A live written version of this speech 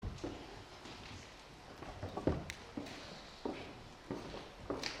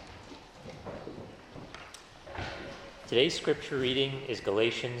Today's scripture reading is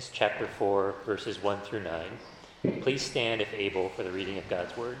Galatians chapter 4, verses 1 through 9. Please stand if able for the reading of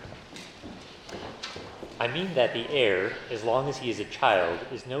God's word. I mean that the heir, as long as he is a child,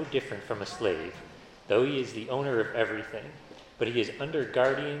 is no different from a slave, though he is the owner of everything. But he is under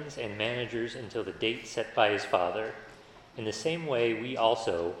guardians and managers until the date set by his father. In the same way, we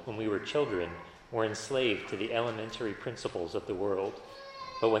also, when we were children, were enslaved to the elementary principles of the world.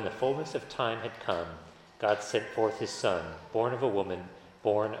 But when the fullness of time had come, God sent forth his Son, born of a woman,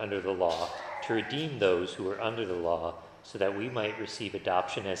 born under the law, to redeem those who were under the law, so that we might receive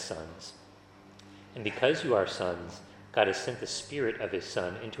adoption as sons. And because you are sons, God has sent the Spirit of his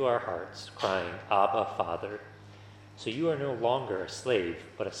Son into our hearts, crying, Abba, Father. So you are no longer a slave,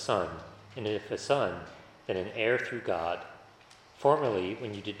 but a son, and if a son, then an heir through God. Formerly,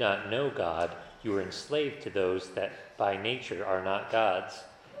 when you did not know God, you were enslaved to those that by nature are not God's.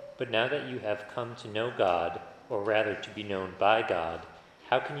 But now that you have come to know God, or rather to be known by God,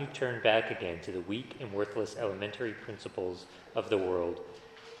 how can you turn back again to the weak and worthless elementary principles of the world,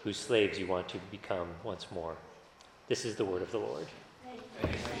 whose slaves you want to become once more? This is the word of the Lord.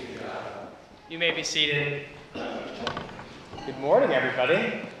 Thanks be to God. You may be seated. Good morning,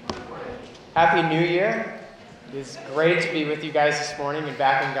 everybody. Happy New Year. It is great to be with you guys this morning and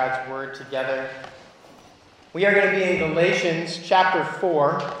back in God's Word together. We are going to be in Galatians chapter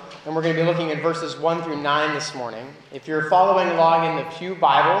 4, and we're going to be looking at verses 1 through 9 this morning. If you're following along in the Pew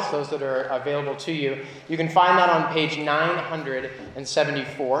Bibles, those that are available to you, you can find that on page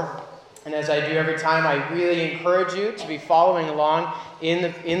 974. And as I do every time, I really encourage you to be following along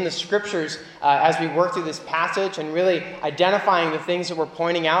in the scriptures as we work through this passage and really identifying the things that we're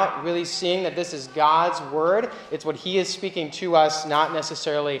pointing out, really seeing that this is God's word. It's what he is speaking to us, not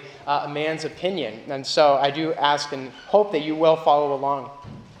necessarily a man's opinion. And so I do ask and hope that you will follow along.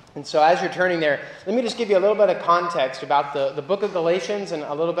 And so as you're turning there, let me just give you a little bit of context about the book of Galatians and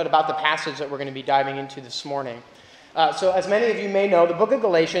a little bit about the passage that we're going to be diving into this morning. So as many of you may know, the book of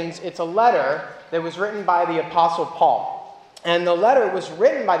Galatians, it's a letter that was written by the Apostle Paul. And the letter was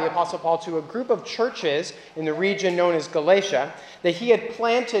written by the Apostle Paul to a group of churches in the region known as Galatia that he had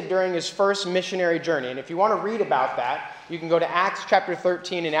planted during his first missionary journey. And if you want to read about that, you can go to Acts chapter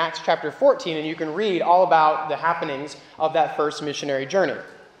 13 and Acts chapter 14, and you can read all about the happenings of that first missionary journey.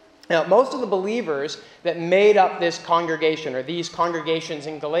 Now, most of the believers that made up this congregation, or these congregations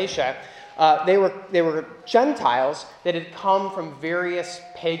in Galatia, they were Gentiles that had come from various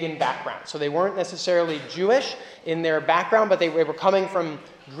pagan backgrounds. So they weren't necessarily Jewish in their background, but they were coming from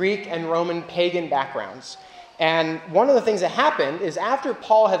Greek and Roman pagan backgrounds. And one of the things that happened is after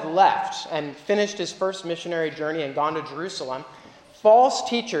Paul had left and finished his first missionary journey and gone to Jerusalem, false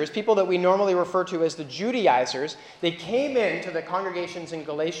teachers, people that we normally refer to as the Judaizers, they came into the congregations in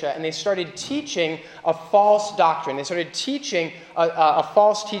Galatia and they started teaching a false doctrine. They started teaching a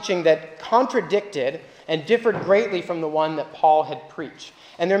false teaching that contradicted and differed greatly from the one that Paul had preached.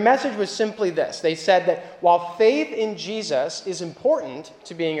 And their message was simply this. They said that while faith in Jesus is important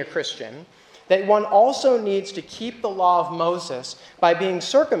to being a Christian, that one also needs to keep the law of Moses by being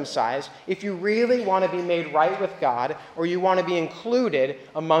circumcised if you really want to be made right with God or you want to be included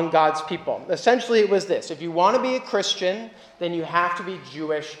among God's people. Essentially, it was this. If you want to be a Christian, then you have to be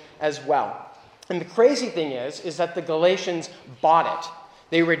Jewish as well. And the crazy thing is that the Galatians bought it.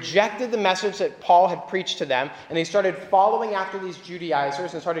 They rejected the message that Paul had preached to them, and they started following after these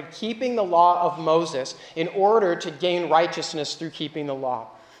Judaizers and started keeping the law of Moses in order to gain righteousness through keeping the law.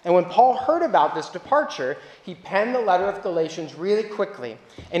 And when Paul heard about this departure, he penned the letter of Galatians really quickly.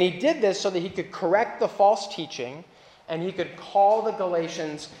 And he did this so that he could correct the false teaching and he could call the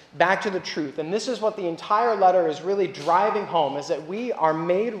Galatians back to the truth. And this is what the entire letter is really driving home, is that we are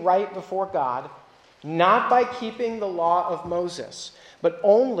made right before God, not by keeping the law of Moses, but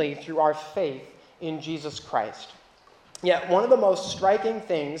only through our faith in Jesus Christ. Yet one of the most striking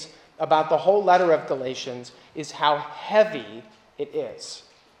things about the whole letter of Galatians is how heavy it is.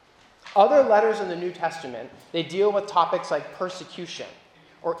 Other letters in the New Testament, they deal with topics like persecution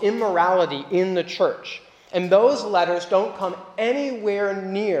or immorality in the church. And those letters don't come anywhere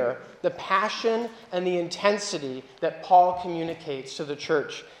near the passion and the intensity that Paul communicates to the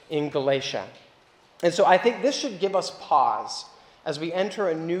church in Galatia. And so I think this should give us pause as we enter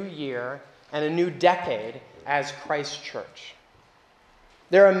a new year and a new decade as Christ Church.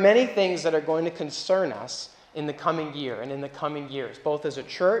 There are many things that are going to concern us in the coming year and in the coming years, both as a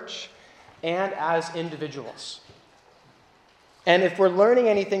church and as individuals. And if we're learning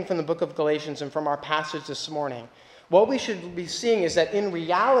anything from the book of Galatians and from our passage this morning, what we should be seeing is that in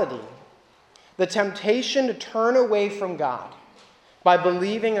reality, the temptation to turn away from God, by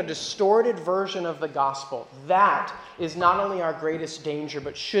believing a distorted version of the gospel. That is not only our greatest danger,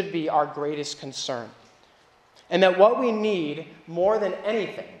 but should be our greatest concern. And that what we need more than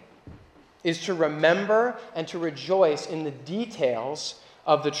anything is to remember and to rejoice in the details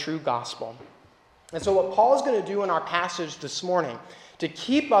of the true gospel. And so what Paul is going to do in our passage this morning, to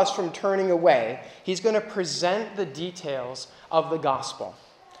keep us from turning away, he's going to present the details of the gospel.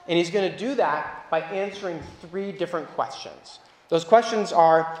 And he's going to do that by answering 3 different questions. Those questions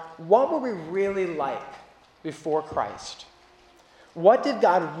are, what were we really like before Christ? What did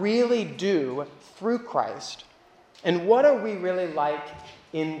God really do through Christ? And what are we really like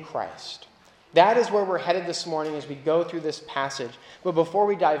in Christ? That is where we're headed this morning as we go through this passage. But before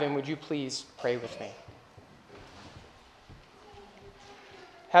we dive in, would you please pray with me?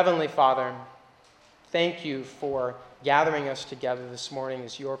 Heavenly Father, thank you for gathering us together this morning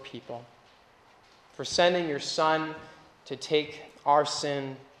as your people, for sending your Son to take our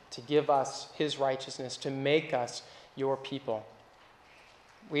sin, to give us his righteousness, to make us your people.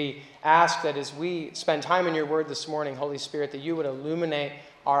 We ask that as we spend time in your word this morning, Holy Spirit, that you would illuminate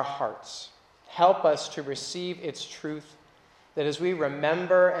our hearts. Help us to receive its truth, that as we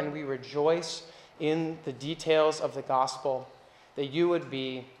remember and we rejoice in the details of the gospel, that you would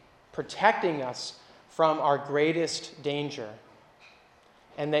be protecting us from our greatest danger,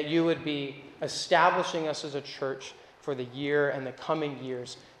 and that you would be establishing us as a church for the year and the coming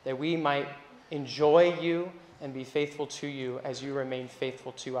years, that we might enjoy you and be faithful to you as you remain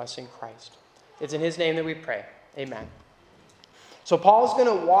faithful to us in Christ. It's in his name that we pray. Amen. So Paul's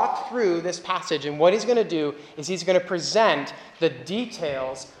going to walk through this passage, and what he's going to do is he's going to present the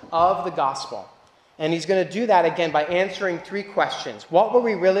details of the gospel. And he's going to do that again by answering 3 questions. What were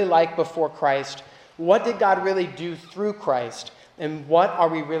we really like before Christ? What did God really do through Christ? And what are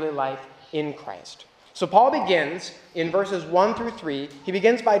we really like in Christ? So Paul begins in verses 1 through 3. He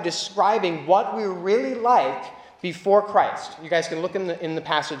begins by describing what we were really like before Christ. You guys can look in the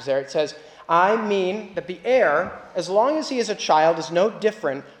passage there. It says, I mean that the heir, as long as he is a child, is no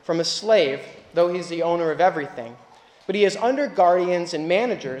different from a slave, though he is the owner of everything. But he is under guardians and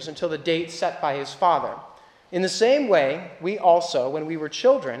managers until the date set by his father. In the same way, we also, when we were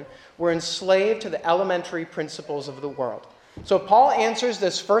children, were enslaved to the elementary principles of the world. So Paul answers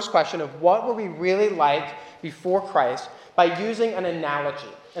this first question of what were we really like before Christ by using an analogy.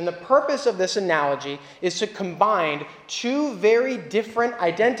 And the purpose of this analogy is to combine 2 very different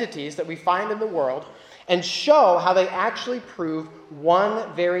identities that we find in the world and show how they actually prove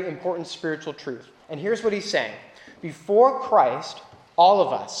one very important spiritual truth. And here's what he's saying. Before Christ, all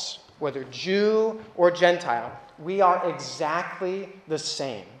of us, whether Jew or Gentile, we are exactly the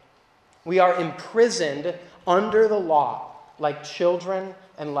same. We are imprisoned under the law, like children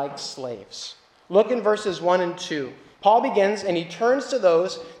and like slaves. Look in verses 1 and 2. Paul begins and he turns to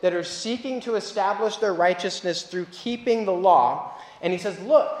those that are seeking to establish their righteousness through keeping the law. And he says,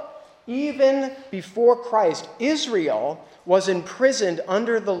 look, even before Christ, Israel was imprisoned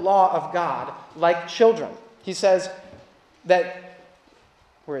under the law of God like children. He says that,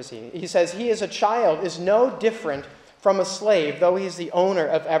 where is he? He says he is a child, is no different from a slave, though he is the owner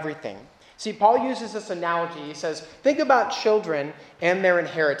of everything. See, Paul uses this analogy. He says, think about children and their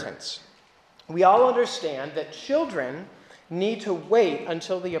inheritance. We all understand that children need to wait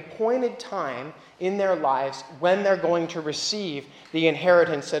until the appointed time in their lives when they're going to receive the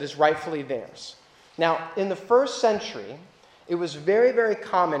inheritance that is rightfully theirs. Now, in the first century, it was very, very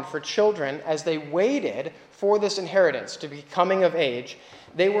common for children, as they waited for this inheritance to be coming of age,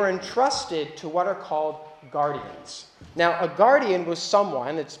 they were entrusted to what are called guardians. Now, a guardian was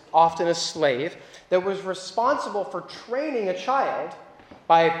someone, it's often a slave, that was responsible for training a child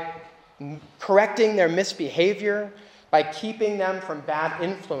by correcting their misbehavior, by keeping them from bad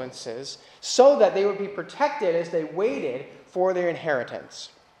influences, so that they would be protected as they waited for their inheritance.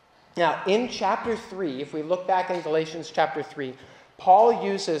 Now, in chapter 3, if we look back in Galatians chapter 3, Paul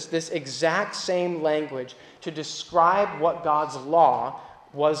uses this exact same language to describe what God's law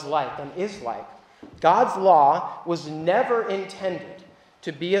was like and is like. God's law was never intended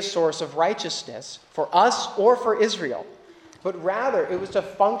to be a source of righteousness for us or for Israel, but rather it was to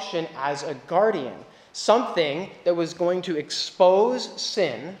function as a guardian, something that was going to expose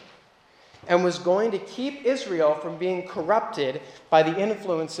sin and was going to keep Israel from being corrupted by the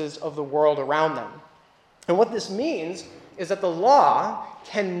influences of the world around them. And what this means is that the law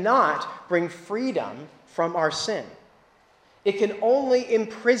cannot bring freedom from our sin. It can only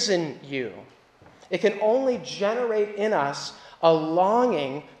imprison you. It can only generate in us a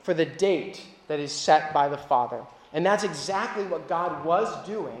longing for the date that is set by the Father. And that's exactly what God was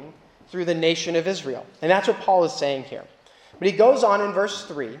doing through the nation of Israel. And that's what Paul is saying here. But he goes on in verse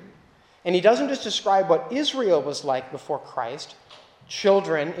 3, and he doesn't just describe what Israel was like before Christ,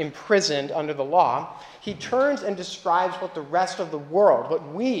 children imprisoned under the law. He turns and describes what the rest of the world,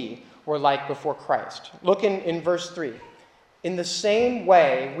 what we were like before Christ. Look in verse 3. In the same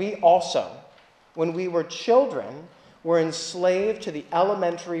way, we also, when we were children, were enslaved to the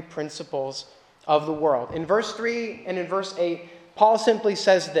elementary principles of the world. In verse 3 and in verse 8, Paul simply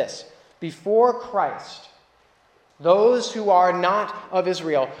says this: before Christ, those who are not of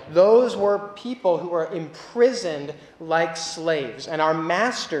Israel, those were people who were imprisoned like slaves. And our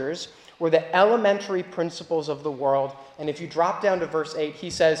masters were the elementary principles of the world. And if you drop down to verse 8,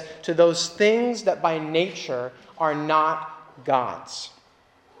 he says, to those things that by nature are not God's.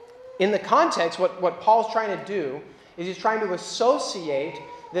 In the context, what Paul's trying to do is he's trying to associate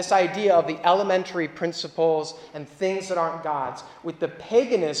this idea of the elementary principles and things that aren't God's with the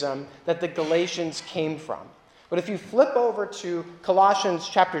paganism that the Galatians came from. But if you flip over to Colossians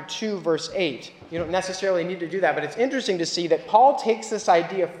chapter 2, verse 8, you don't necessarily need to do that, but it's interesting to see that Paul takes this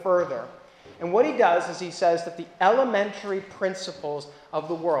idea further. And what he does is he says that the elementary principles of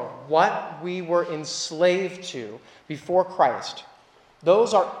the world, what we were enslaved to before Christ,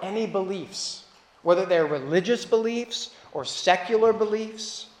 those are any beliefs, whether they're religious beliefs or secular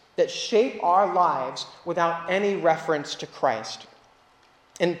beliefs, that shape our lives without any reference to Christ.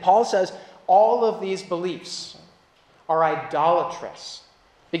 And Paul says all of these beliefs are idolatrous,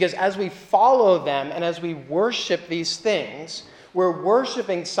 because as we follow them and as we worship these things, we're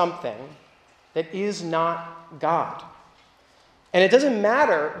worshiping something that is not God. And it doesn't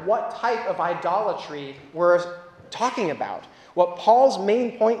matter what type of idolatry we're talking about. What Paul's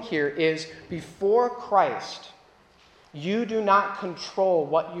main point here is, before Christ, you do not control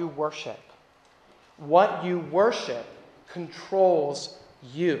what you worship. What you worship controls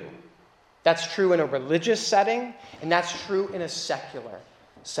you. That's true in a religious setting, and that's true in a secular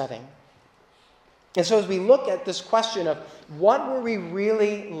setting. And so as we look at this question of what were we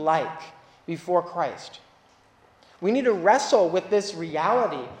really like before Christ, we need to wrestle with this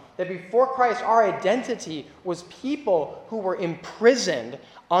reality that before Christ, our identity was people who were imprisoned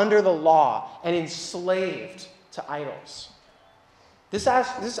under the law and enslaved to idols. This, I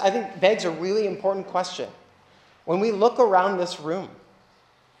think, begs a really important question. When we look around this room,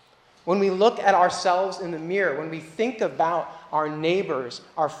 when we look at ourselves in the mirror, when we think about our neighbors,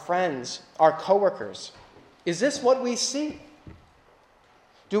 our friends, our coworkers, is this what we see?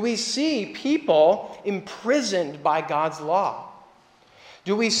 Do we see people imprisoned by God's law?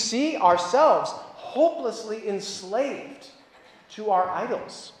 Do we see ourselves hopelessly enslaved to our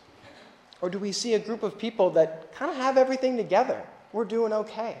idols? Or do we see a group of people that kind of have everything together? We're doing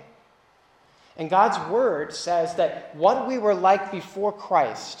okay. And God's word says that what we were like before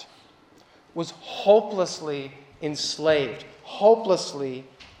Christ was hopelessly enslaved, hopelessly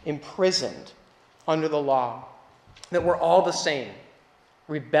imprisoned under the law. That we're all the same,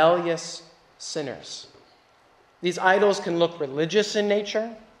 rebellious sinners. These idols can look religious in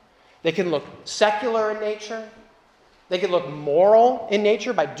nature. They can look secular in nature. They can look moral in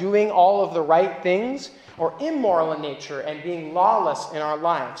nature by doing all of the right things, or immoral in nature and being lawless in our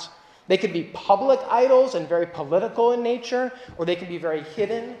lives. They could be public idols and very political in nature, or they can be very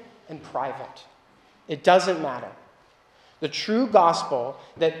hidden and private. It doesn't matter. The true gospel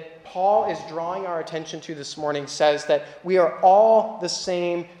that Paul is drawing our attention to this morning says that we are all the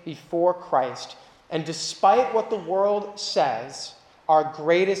same before Christ. And despite what the world says, our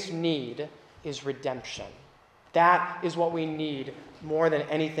greatest need is redemption. That is what we need more than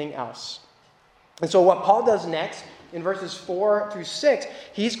anything else. And so what Paul does next, in verses 4 through 6,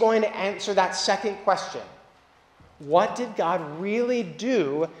 he's going to answer that second question. What did God really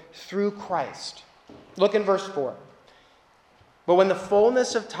do through Christ? Look in verse 4. But when the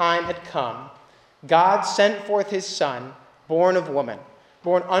fullness of time had come, God sent forth his Son, born of woman,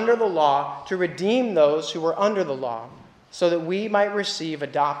 born under the law, to redeem those who were under the law, so that we might receive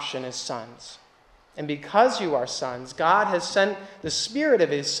adoption as sons. And because you are sons, God has sent the Spirit of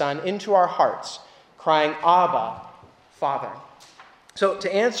his Son into our hearts, crying, Abba, Father. So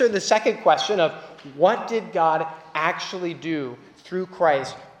to answer the second question of what did God actually do through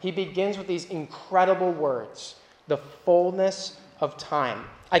Christ, he begins with these incredible words, the fullness of time.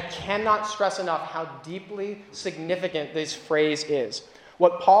 I cannot stress enough how deeply significant this phrase is.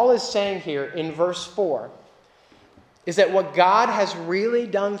 What Paul is saying here in verse 4 is that what God has really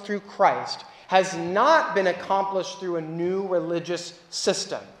done through Christ has not been accomplished through a new religious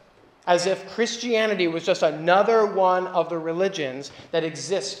system, as if Christianity was just another one of the religions that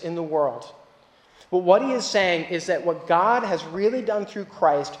exist in the world. But what he is saying is that what God has really done through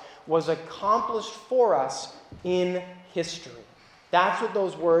Christ was accomplished for us in history. That's what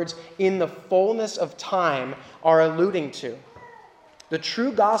those words, in the fullness of time, are alluding to. The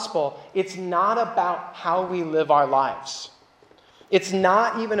true gospel, it's not about how we live our lives. It's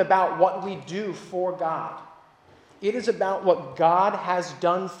not even about what we do for God. It is about what God has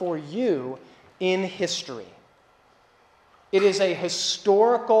done for you in history. It is a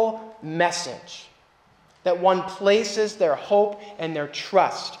historical message that one places their hope and their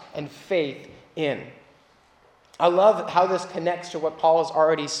trust and faith in. I love how this connects to what Paul has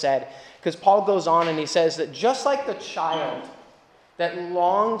already said, because Paul goes on and he says that just like the child that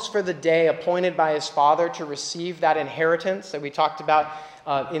longs for the day appointed by his father to receive that inheritance that we talked about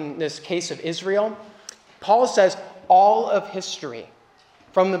in this case of Israel, Paul says all of history,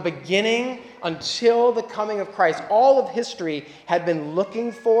 from the beginning until the coming of Christ, all of history had been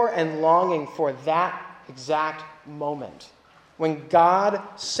looking for and longing for that exact moment when God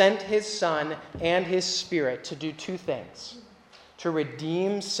sent his Son and his Spirit to do two things: to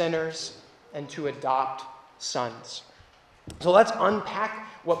redeem sinners and to adopt sons. So let's unpack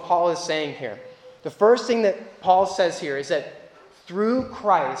what Paul is saying here. The first thing that Paul says here is that through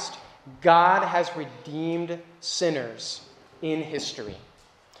Christ, God has redeemed sinners in history.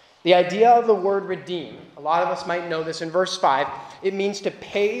 The idea of the word redeem, a lot of us might know this in verse 5, it means to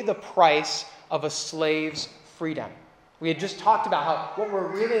pay the price of a slave's freedom. We had just talked about how what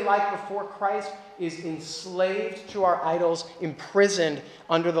we're really like before Christ is enslaved to our idols, imprisoned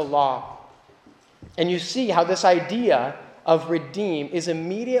under the law. And you see how this idea of redeem is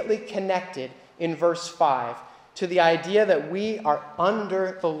immediately connected in verse 5 to the idea that we are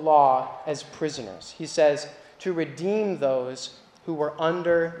under the law as prisoners. He says, to redeem those who were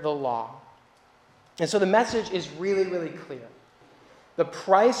under the law. And so the message is really, really clear. The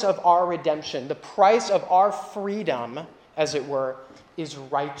price of our redemption, the price of our freedom, as it were, is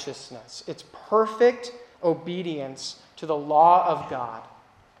righteousness. It's perfect obedience to the law of God.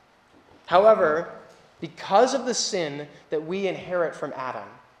 However, because of the sin that we inherit from Adam,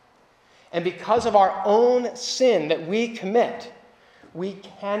 and because of our own sin that we commit, we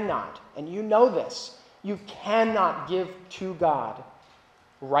cannot, and you know this, you cannot give to God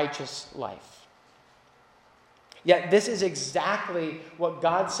righteous life. Yet this is exactly what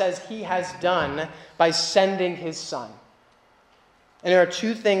God says he has done by sending his Son. And there are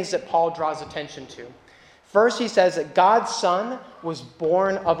two things that Paul draws attention to. First, he says that God's Son was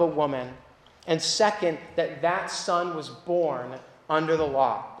born of a woman. And second, that Son was born under the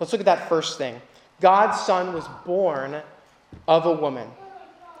law. Let's look at that first thing. God's Son was born of a woman.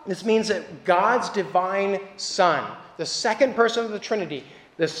 This means that God's divine Son, the second person of the Trinity,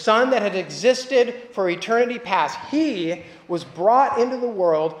 the Son that had existed for eternity past, he was brought into the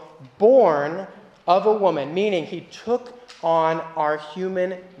world born of a woman, meaning he took on our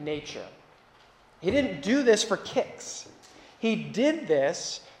human nature. He didn't do this for kicks. He did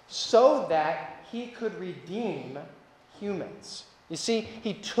this so that he could redeem humans. You see,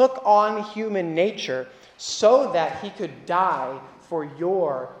 he took on human nature so that he could die for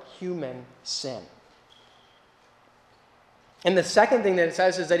your human sin. And the second thing that it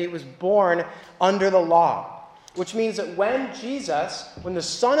says is that he was born under the law, which means that when Jesus, when the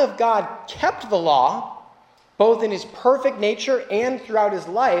Son of God kept the law, both in his perfect nature and throughout his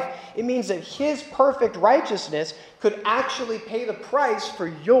life, it means that his perfect righteousness could actually pay the price for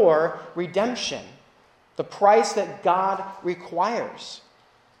your redemption, the price that God requires.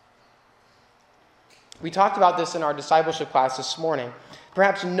 We talked about this in our discipleship class this morning.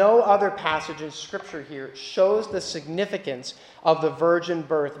 Perhaps no other passage in Scripture here shows the significance of the virgin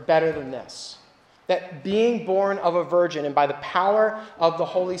birth better than this. That being born of a virgin and by the power of the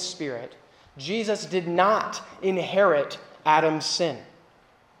Holy Spirit, Jesus did not inherit Adam's sin.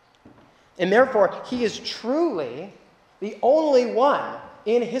 And therefore, he is truly the only one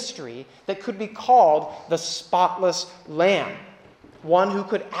in history that could be called the spotless Lamb. One who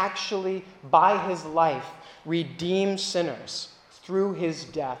could actually, by his life, redeem sinners through his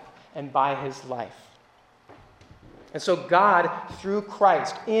death and by his life. And so God, through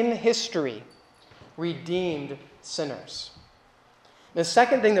Christ, in history, redeemed sinners. The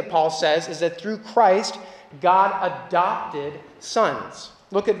second thing that Paul says is that through Christ, God adopted sons.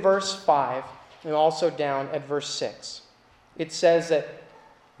 Look at verse 5 and also down at verse 6. It says that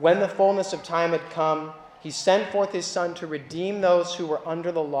when the fullness of time had come, he sent forth his Son to redeem those who were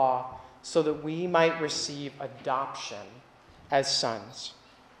under the law, so that we might receive adoption as sons.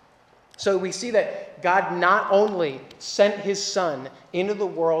 So we see that God not only sent his Son into the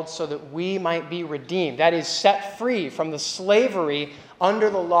world so that we might be redeemed, that is, set free from the slavery under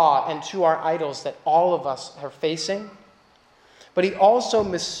the law and to our idols that all of us are facing, but he also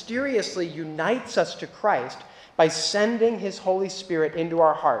mysteriously unites us to Christ by sending his Holy Spirit into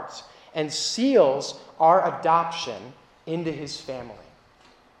our hearts and seals our adoption into his family.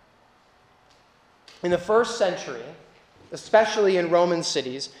 In the first century, especially in Roman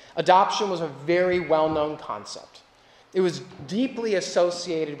cities, adoption was a very well-known concept. It was deeply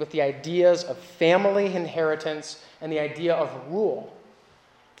associated with the ideas of family inheritance and the idea of rule.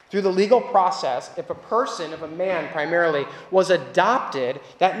 Through the legal process, if a man primarily, was adopted,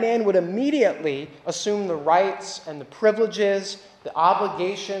 that man would immediately assume the rights and the privileges, the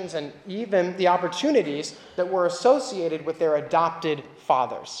obligations, and even the opportunities that were associated with their adopted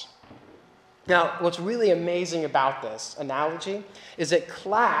fathers. Now, what's really amazing about this analogy is that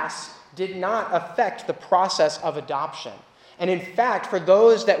class did not affect the process of adoption. And in fact, for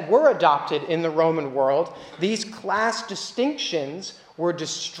those that were adopted in the Roman world, these class distinctions were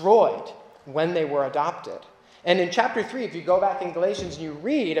destroyed when they were adopted. And in chapter 3, if you go back in Galatians and you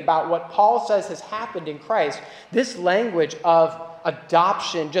read about what Paul says has happened in Christ, this language of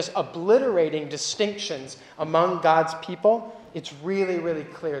adoption just obliterating distinctions among God's people, it's really, really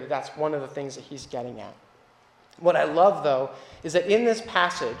clear that that's one of the things that he's getting at. What I love, though, is that in this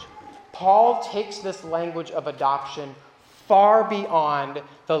passage, Paul takes this language of adoption far beyond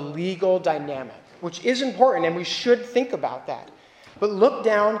the legal dynamic, which is important, and we should think about that. But look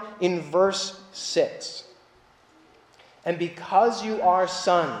down in verse 6. And because you are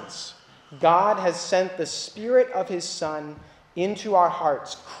sons, God has sent the Spirit of his Son into our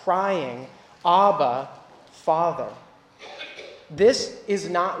hearts, crying, Abba, Father. This is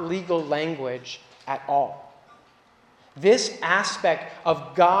not legal language at all. This aspect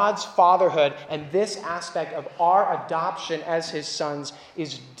of God's fatherhood and this aspect of our adoption as his sons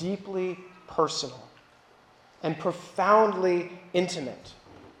is deeply personal and profoundly intimate.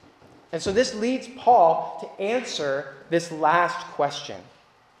 And so this leads Paul to answer this last question.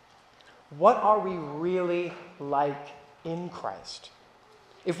 What are we really like in Christ?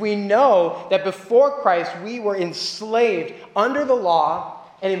 If we know that before Christ we were enslaved under the law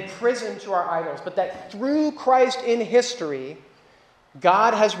and imprisoned to our idols, but that through Christ in history,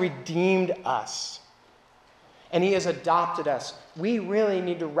 God has redeemed us and he has adopted us, we really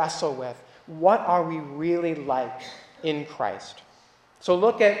need to wrestle with what are we really like in Christ. So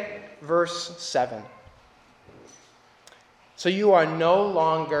look at verse 7. So you are no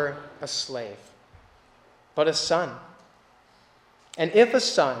longer a slave, but a son. And if a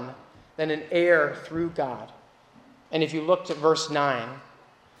son, then an heir through God. And if you looked at verse 9,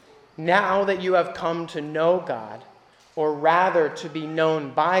 now that you have come to know God, or rather to be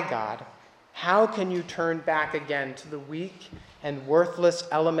known by God, how can you turn back again to the weak and worthless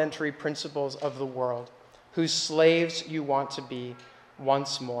elementary principles of the world, whose slaves you want to be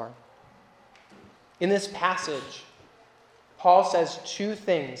once more? In this passage, Paul says two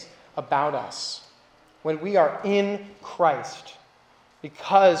things about us. When we are in Christ,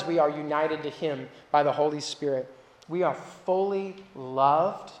 because we are united to him by the Holy Spirit, we are fully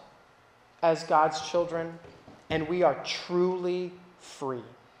loved as God's children, and we are truly free.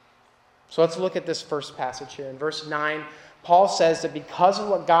 So let's look at this first passage here. In verse 9, Paul says that because of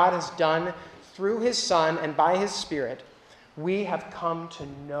what God has done through his Son and by his Spirit, we have come to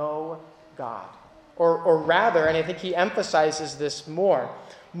know God. Or rather, and I think he emphasizes this more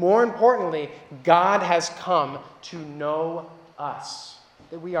importantly, God has come to know us,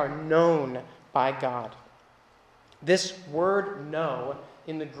 that we are known by God. This word know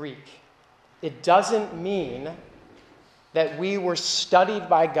in the Greek, it doesn't mean that we were studied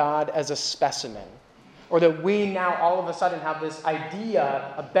by God as a specimen, or that we now all of a sudden have this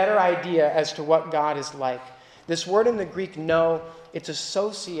idea, a better idea as to what God is like. This word in the Greek, know, it's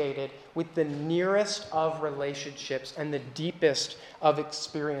associated with the nearest of relationships and the deepest of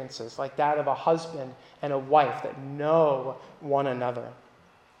experiences, like that of a husband and a wife that know one another.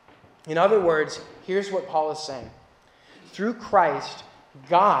 In other words, here's what Paul is saying. Through Christ,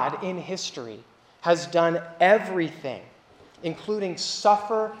 God in history has done everything, including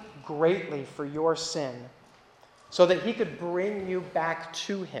suffer greatly for your sin, so that he could bring you back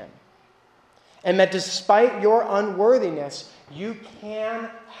to him. And that despite your unworthiness, you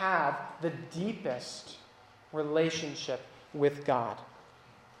can have the deepest relationship with God.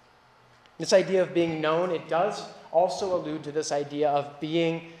 This idea of being known, it does also allude to this idea of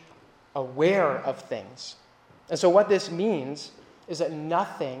being aware of things. And so what this means is that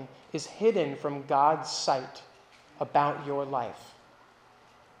nothing is hidden from God's sight about your life.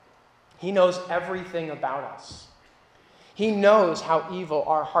 He knows everything about us. He knows how evil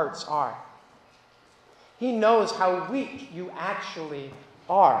our hearts are. He knows how weak you actually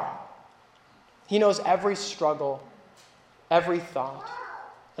are. He knows every struggle, every thought,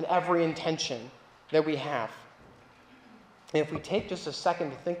 and every intention that we have. And if we take just a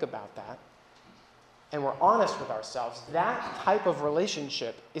second to think about that, and we're honest with ourselves, that type of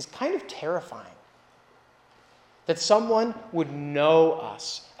relationship is kind of terrifying. That someone would know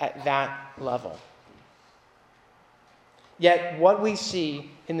us at that level. Yet what we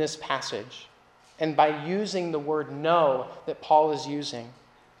see in this passage, and by using the word know that Paul is using,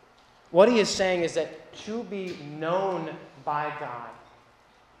 what he is saying is that to be known by God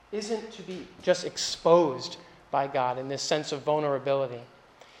isn't to be just exposed by God in this sense of vulnerability.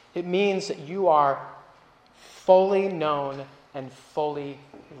 It means that you are fully known and fully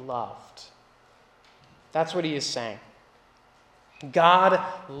loved. That's what he is saying. God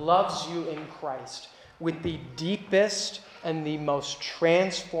loves you in Christ with the deepest and the most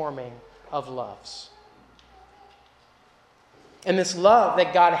transforming of loves. And this love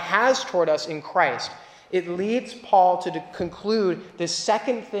that God has toward us in Christ, it leads Paul to conclude the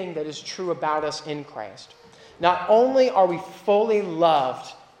second thing that is true about us in Christ. Not only are we fully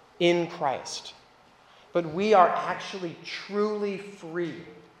loved in Christ, but we are actually truly free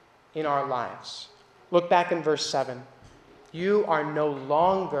in our lives. Look back in verse 7. You are no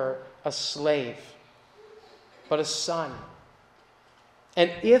longer a slave, but a son.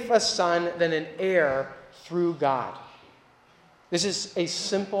 And if a son, then an heir through God. This is a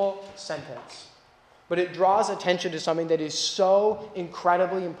simple sentence, but it draws attention to something that is so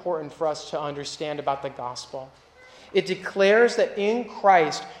incredibly important for us to understand about the gospel. It declares that in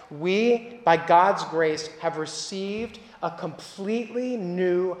Christ, we, by God's grace, have received a completely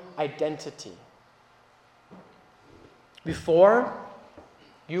new identity. Before,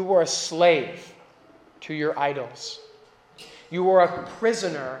 you were a slave to your idols. You were a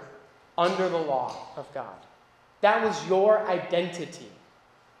prisoner under the law of God. That was your identity.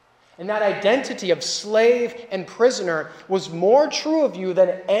 And that identity of slave and prisoner was more true of you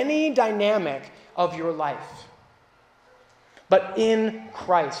than any dynamic of your life. But in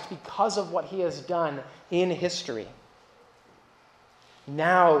Christ, because of what he has done in history,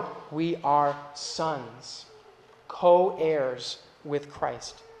 now we are sons, co-heirs with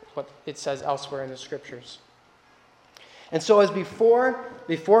Christ, what it says elsewhere in the scriptures. And so as before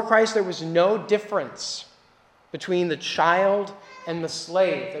Christ, there was no difference between the child and the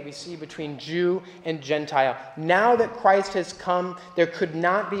slave that we see between Jew and Gentile. Now that Christ has come, there could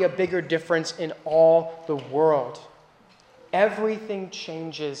not be a bigger difference in all the world. Everything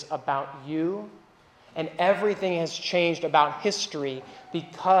changes about you, and everything has changed about history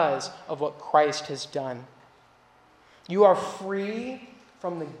because of what Christ has done. You are free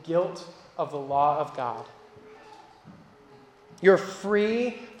from the guilt of the law of God. You're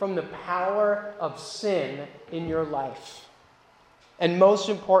free from the power of sin in your life. And most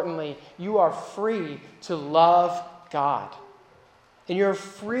importantly, you are free to love God. And you're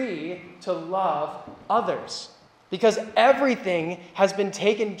free to love others. Because everything has been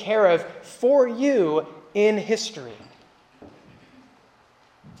taken care of for you in history.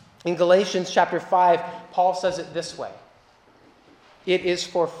 In Galatians chapter 5, Paul says it this way. It is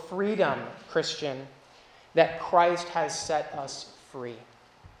for freedom, Christian, that Christ has set us free.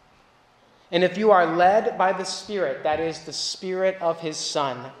 And if you are led by the Spirit, that is the Spirit of his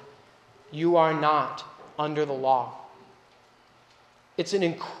Son, you are not under the law. It's an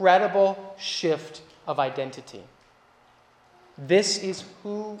incredible shift of identity. This is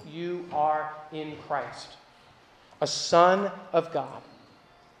who you are in Christ. A son of God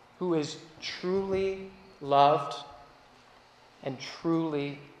who is truly loved and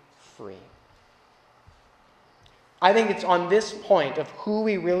truly free. I think it's on this point of who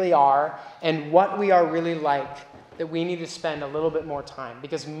we really are and what we are really like that we need to spend a little bit more time,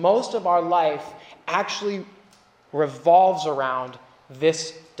 because most of our life actually revolves around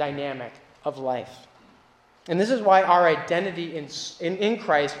this dynamic of life. And this is why our identity in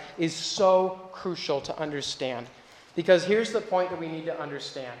Christ is so crucial to understand. Because here's the point that we need to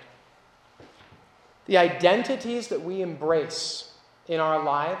understand. The identities that we embrace in our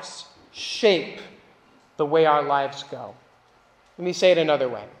lives shape the way our lives go. Let me say it another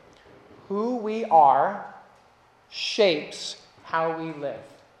way. Who we are shapes how we live.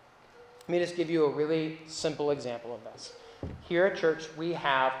 Let me just give you a really simple example of this. Here at church, we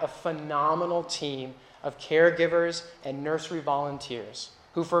have a phenomenal team of caregivers and nursery volunteers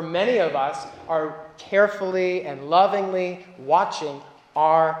who, for many of us, are carefully and lovingly watching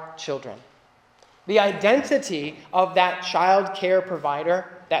our children. The identity of that child care provider,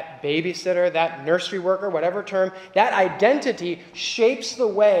 that babysitter, that nursery worker, whatever term, that identity shapes the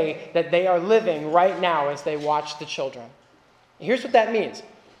way that they are living right now as they watch the children. Here's what that means.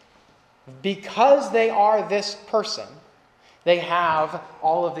 Because they are this person, they have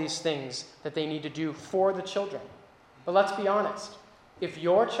all of these things that they need to do for the children. But let's be honest. If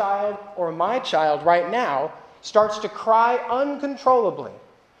your child or my child right now starts to cry uncontrollably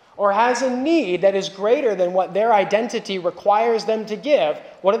or has a need that is greater than what their identity requires them to give,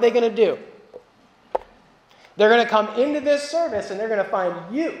 what are they going to do? They're going to come into this service and they're going to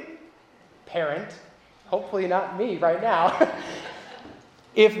find you, parent, hopefully not me right now.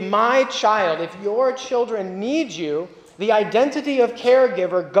 If my child, if your children need you, the identity of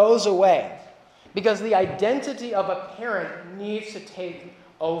caregiver goes away because the identity of a parent needs to take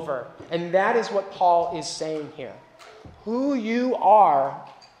over. And that is what Paul is saying here. Who you are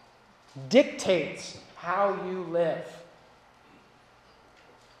dictates how you live.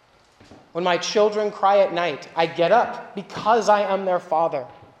 When my children cry at night, I get up because I am their father.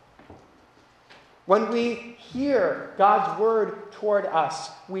 When we hear God's word toward us,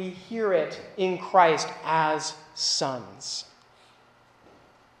 we hear it in Christ as sons.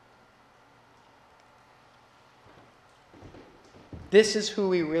 This is who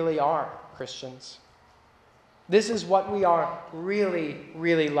we really are, Christians. This is what we are really,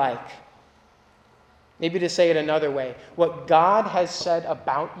 really like. Maybe to say it another way, what God has said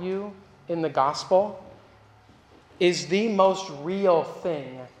about you in the gospel is the most real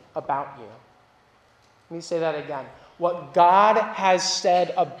thing about you. Let me say that again. What God has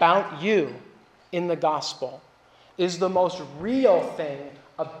said about you in the gospel is the most real thing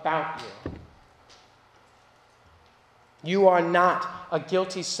about you. You are not a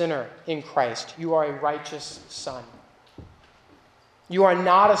guilty sinner in Christ. You are a righteous son. You are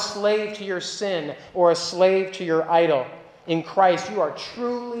not a slave to your sin or a slave to your idol. In Christ, you are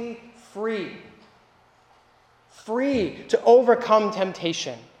truly free. Free to overcome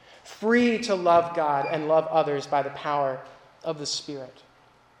temptation. Free to love God and love others by the power of the Spirit.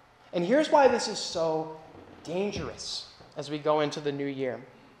 And here's why this is so dangerous as we go into the new year.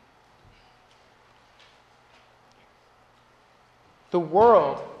 The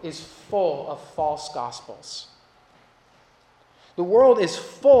world is full of false gospels. The world is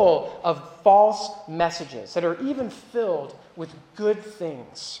full of false messages that are even filled with good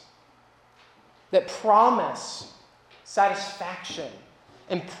things that promise satisfaction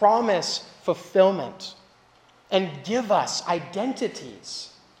and promise fulfillment and give us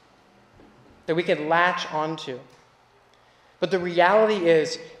identities that we can latch onto. But the reality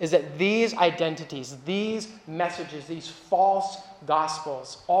is that these identities, these messages, these false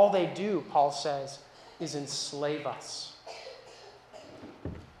gospels, all they do, Paul says, is enslave us.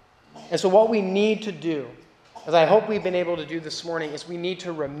 And so what we need to do, as I hope we've been able to do this morning, is we need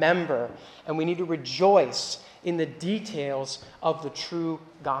to remember and we need to rejoice in the details of the true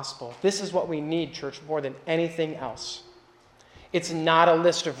gospel. This is what we need, church, more than anything else. It's not a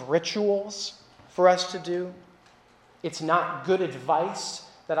list of rituals for us to do. It's not good advice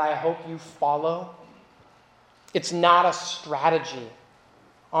that I hope you follow. It's not a strategy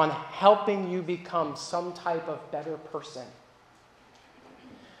on helping you become some type of better person.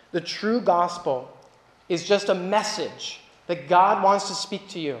 The true gospel is just a message that God wants to speak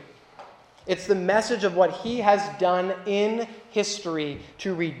to you. It's the message of what he has done in history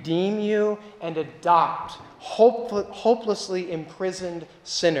to redeem you and adopt hopelessly imprisoned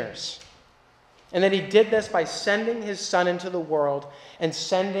sinners. And that he did this by sending his Son into the world and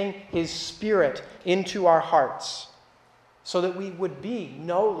sending his Spirit into our hearts so that we would be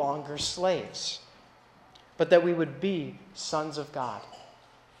no longer slaves, but that we would be sons of God,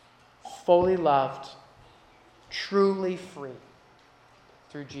 fully loved, truly free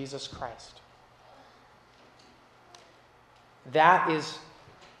through Jesus Christ. That is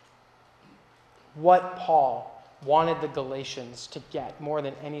what Paul wanted the Galatians to get more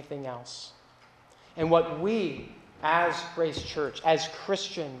than anything else. And what we, as Grace Church, as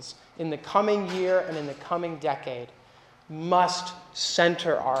Christians, in the coming year and in the coming decade, must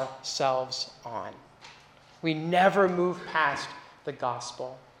center ourselves on. We never move past the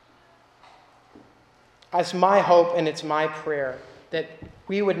gospel. It's my hope and it's my prayer that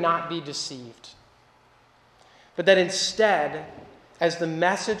we would not be deceived, but that instead, as the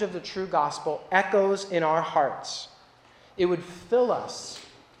message of the true gospel echoes in our hearts, it would fill us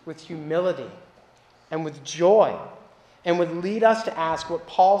with humility and with joy, and would lead us to ask what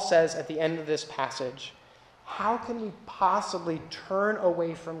Paul says at the end of this passage. How can we possibly turn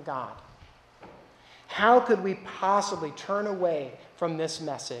away from God? How could we possibly turn away from this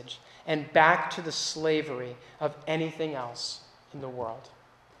message and back to the slavery of anything else in the world?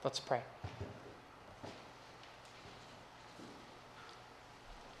 Let's pray.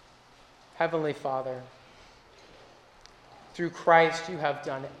 Heavenly Father, through Christ you have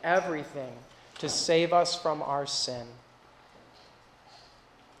done everything to save us from our sin.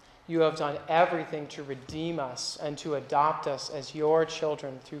 you have done everything to redeem us and to adopt us as your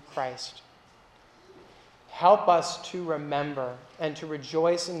children through Christ. Help us to remember and to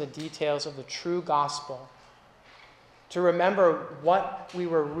rejoice in the details of the true gospel, to remember what we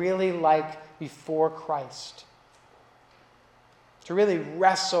were really like before Christ, to really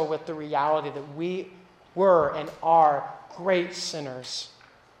wrestle with the reality that we were and are great sinners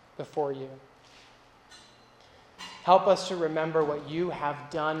before you. Help us to remember what you have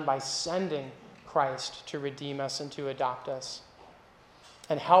done by sending Christ to redeem us and to adopt us.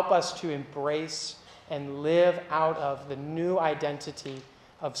 And help us to embrace and live out of the new identity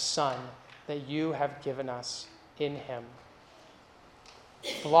of Son that you have given us in him.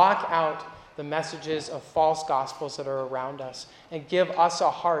 Block out the messages of false gospels that are around us and give us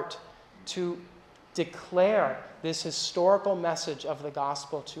a heart to declare this historical message of the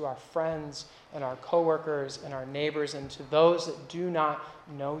gospel to our friends and our coworkers and our neighbors and to those that do not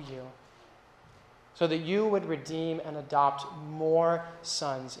know you, so that you would redeem and adopt more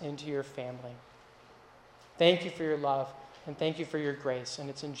sons into your family. Thank you for your love and thank you for your grace, and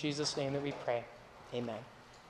it's in Jesus' name that we pray. Amen.